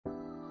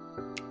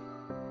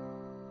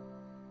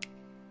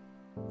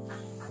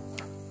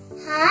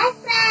Hi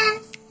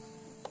friends,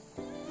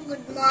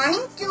 good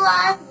morning to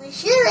all.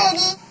 Wish you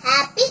very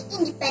happy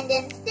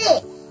Independence Day.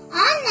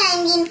 On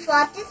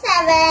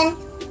 1947,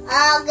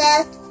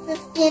 August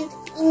 15th,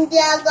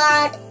 India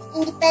got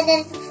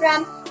independence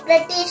from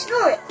British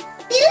rule.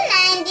 Till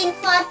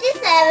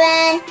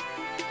 1947,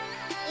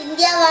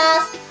 India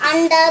was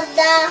under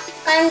the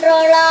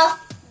control of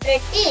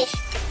British.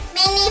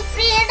 Many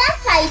freedom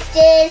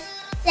fighters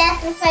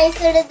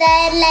sacrificed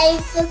their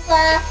lives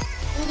for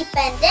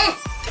independence.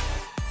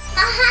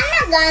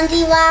 Mahatma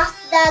Gandhi was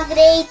the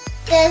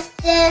greatest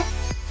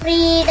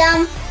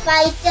freedom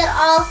fighter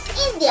of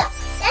India.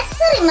 Let's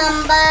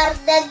remember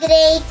the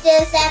great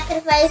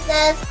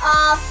sacrifices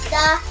of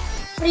the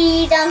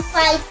freedom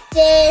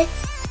fighters.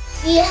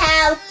 We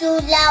have to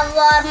love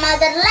our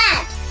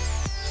motherland.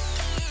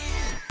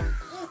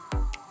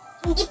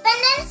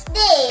 Independence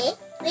Day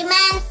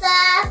reminds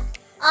us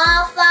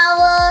of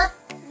our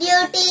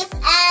duties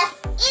as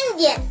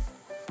Indians.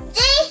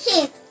 Jai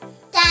Hind.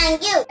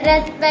 Thank you.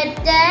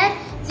 Respected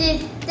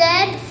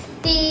sisters,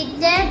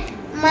 teachers,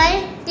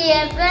 my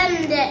dear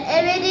friends,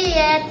 every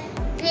year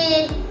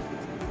we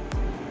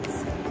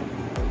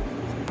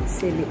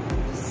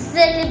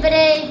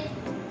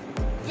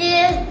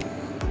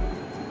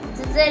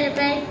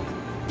celebrate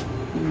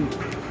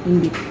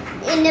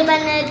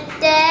Independence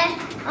Day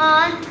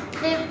on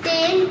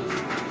 15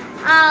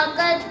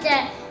 August.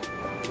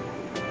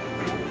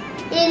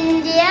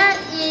 India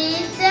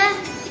is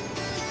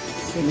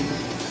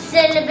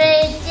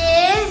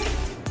celebrating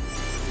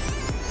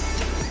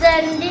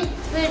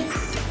 75th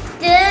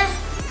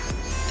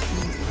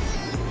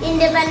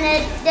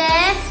Independence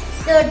Day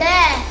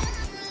today.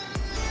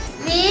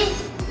 We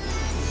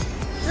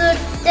should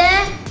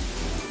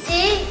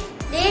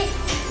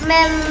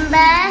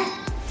remember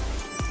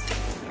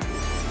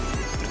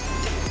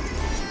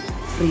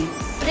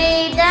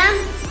freedom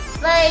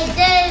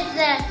fighters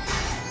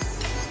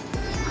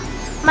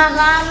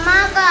Mahatma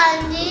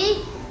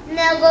Gandhi,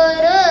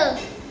 Nehru.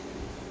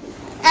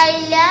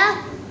 I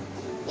love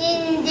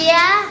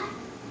India.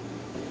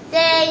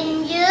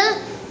 Thank you.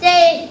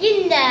 Jai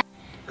Hind.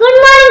 Good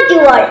morning to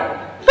all.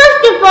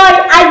 First of all,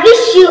 I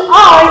wish you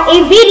all a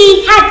very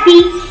happy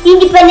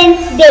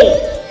Independence Day.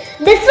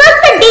 This was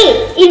the day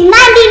in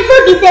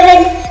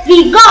 1947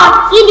 we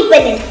got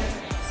independence,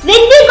 when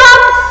we got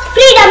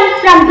freedom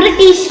from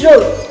British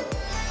rule.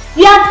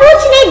 We are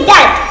fortunate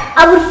that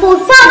our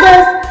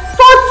forefathers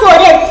fought for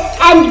us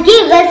and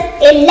gave us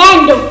a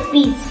land of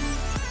peace.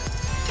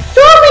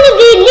 So many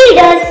great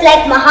leaders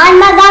like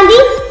Mahatma Gandhi,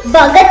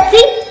 Bhagat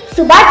Singh,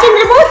 Subhash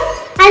Chandra Bose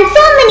and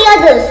so many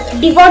others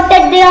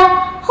devoted their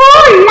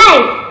whole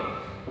life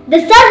the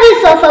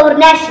service of our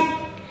nation.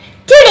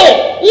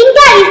 Today,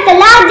 India is the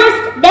largest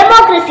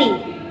democracy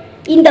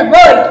in the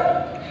world.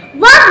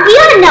 What we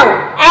are now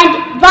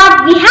and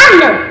what we have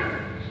now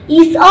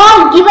is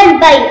all given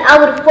by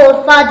our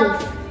forefathers.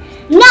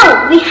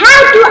 Now we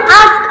have to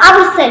ask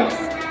ourselves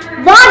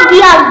what we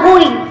are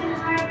going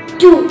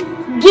to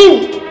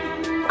give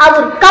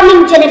our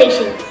coming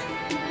generations.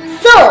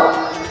 So,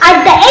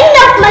 at the end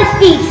of my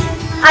speech,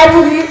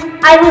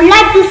 I would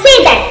like to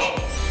say that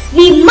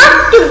we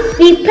must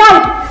be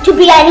proud to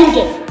be an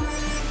Indian.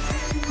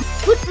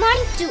 Good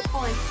morning to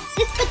all.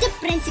 Respected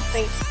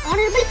Principal,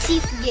 Honorable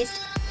Chief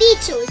Guest,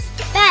 teachers,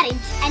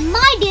 parents and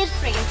my dear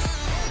friends.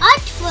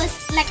 At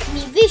first, let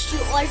me wish you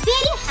all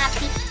very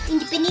happy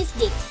Independence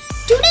Day.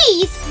 Today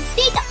is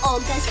 15th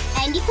August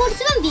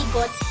 1947 we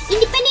got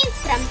independence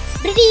from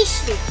British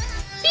rule.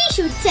 We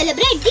should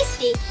celebrate this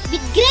day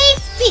with great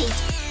spirit.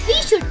 We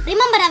should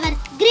remember our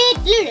great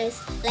leaders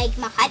like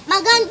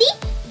Mahatma Gandhi,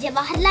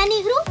 Jawaharlal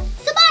Nehru,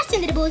 Subhash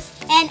Chandra Bose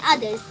and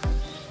others.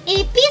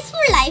 A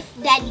peaceful life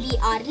that we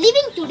are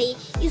living today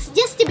is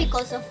just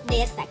because of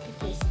their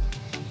sacrifice.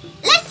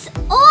 Let's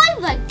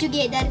all work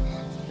together,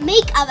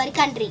 make our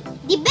country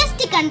the best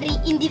country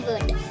in the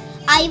world.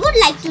 I would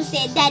like to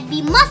say that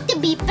we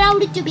must be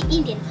proud to be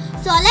Indian.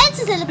 So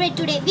let's celebrate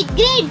today with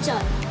great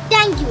joy.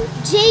 Thank you.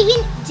 Jai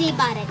Hind, Jai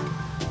Bharat.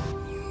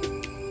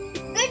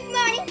 Good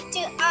morning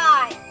to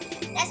all.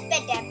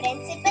 Respected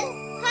Principal,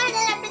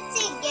 Honorable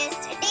Chief Guest,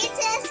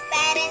 teachers,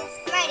 parents,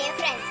 my dear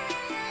friends.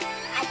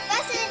 At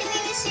first, let me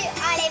wish you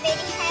all a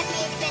very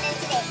happy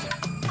Independence Day.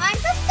 On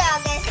 5th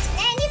August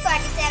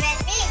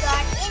 1947, we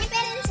got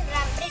independence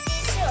from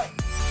British rule.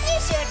 We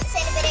should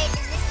celebrate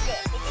this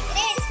day with a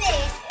great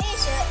spirit. We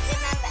should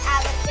remember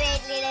our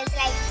great leaders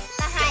like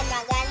Mahatma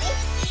Gandhi,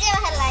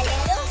 Jawaharlal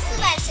Nehru,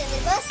 Subhash Chandra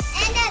Bose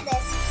and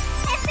others.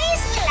 A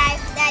peaceful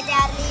life that we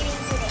are living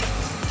today.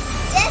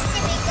 Just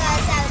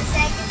because our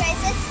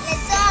sacrifices,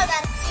 let's all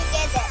work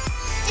together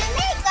to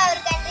make our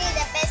country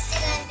the best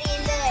country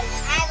in the world.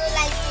 I would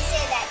like to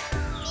say that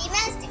we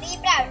must be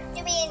proud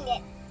to be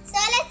Indian. So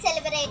let's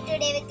celebrate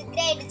today with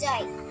great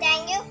joy.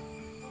 Thank you.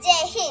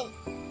 Jai Hind.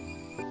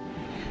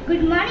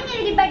 Good morning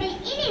everybody.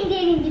 In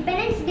Indian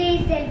Independence Day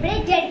is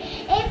celebrated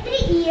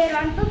every year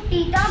on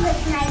 15th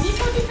August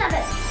 1947.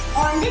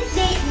 On this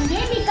day,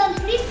 India becomes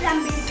free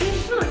from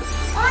British rule.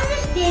 On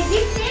this day, we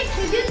pay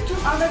tribute to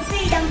our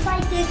freedom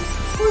fighters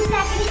who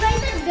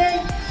sacrificed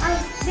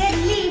their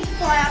lives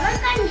for our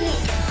country.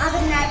 Our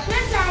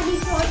national flag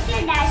is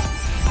hoisted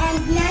and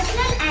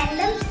national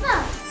anthem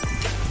sung.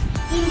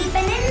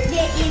 Independence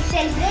Day is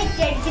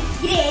celebrated with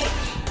great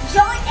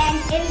joy and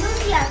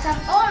enthusiasm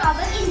all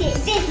over India.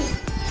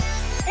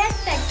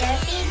 Respected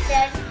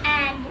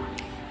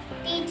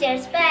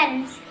teachers,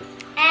 parents,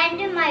 and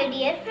my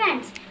dear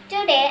friends.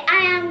 Today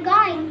I am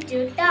going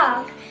to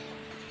talk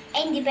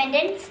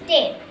Independence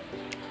Day.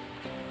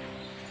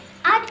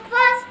 At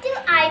first,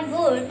 I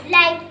would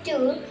like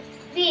to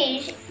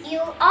wish you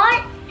all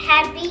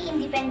happy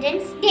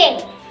Independence Day.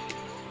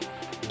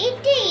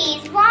 It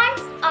is one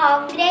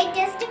of the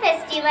greatest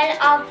festival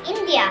of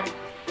India.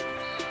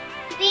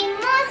 We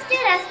must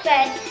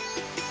respect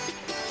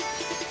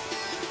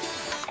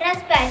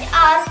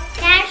our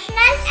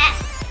national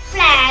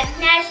flag,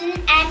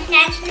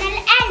 national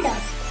anthem.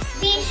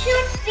 We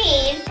should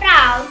feel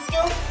proud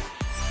to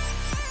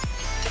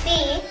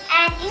be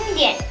an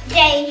Indian.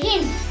 Jai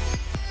Hind.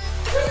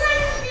 Good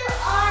morning to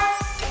all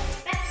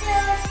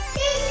respected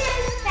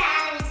teachers,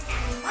 parents,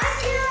 and my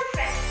dear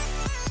friends.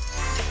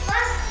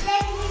 First,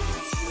 let me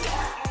wish you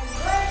all a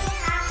very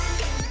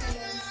happy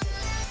Independence Day.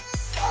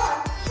 On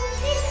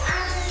 15th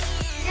August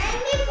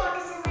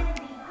 1947,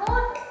 we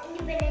got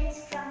independence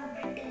from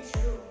British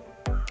rule.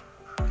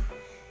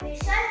 We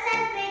shall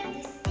celebrate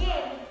this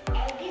day with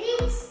a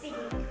great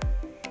spirit.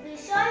 We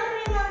shall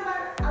remember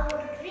our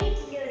great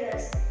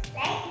leaders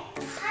like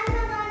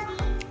Mahatma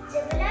Gandhi,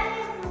 Jawaharlal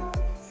Nehru,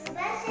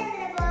 Subhash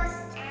Chandra Bose,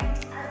 and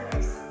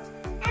others.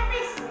 A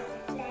peaceful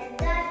life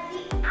that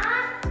we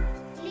are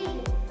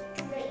living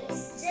today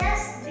is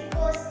just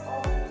because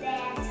of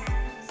their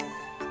sacrifices.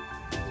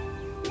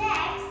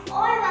 Let's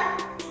all work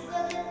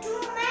together to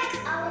make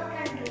our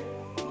country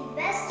the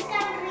best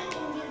country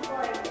in the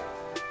world.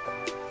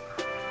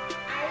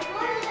 I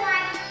would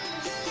like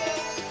to say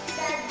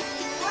that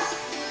we must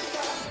be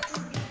proud to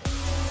be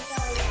Indians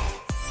our lives.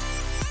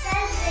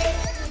 Celebrate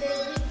today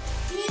with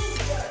deep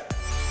joy.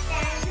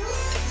 Thank you,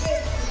 Jai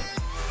Hind.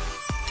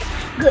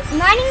 Good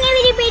morning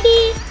everybody,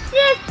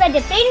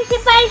 respected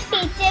principals,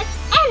 teachers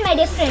and my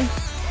dear friends.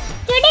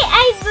 Today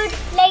I would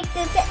like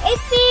to say a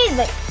few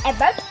words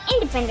about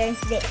Independence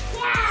Day.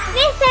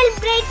 We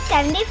celebrate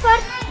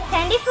 75th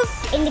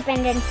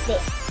Independence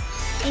Day.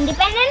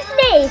 Independence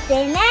Day is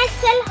a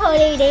national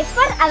holiday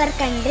for our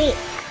country.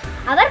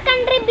 Our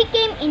country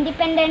became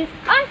independent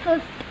on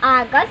 5th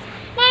August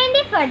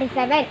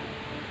 1947.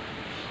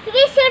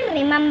 We should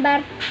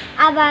remember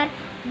our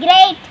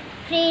great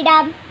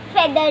freedom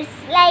fighters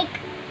like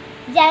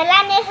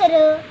Jawaharlal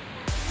Nehru,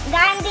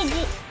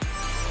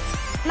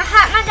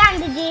 Mahatma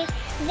Gandhi,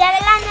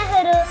 Jawaharlal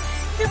Nehru,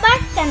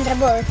 Subhash Chandra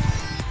Bose.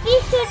 We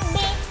should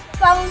be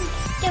found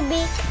to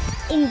be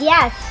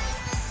India's.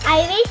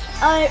 I wish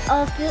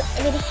all of you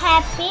a very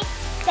happy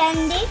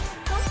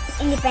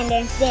 75th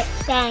Independence Day.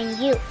 Thank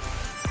you.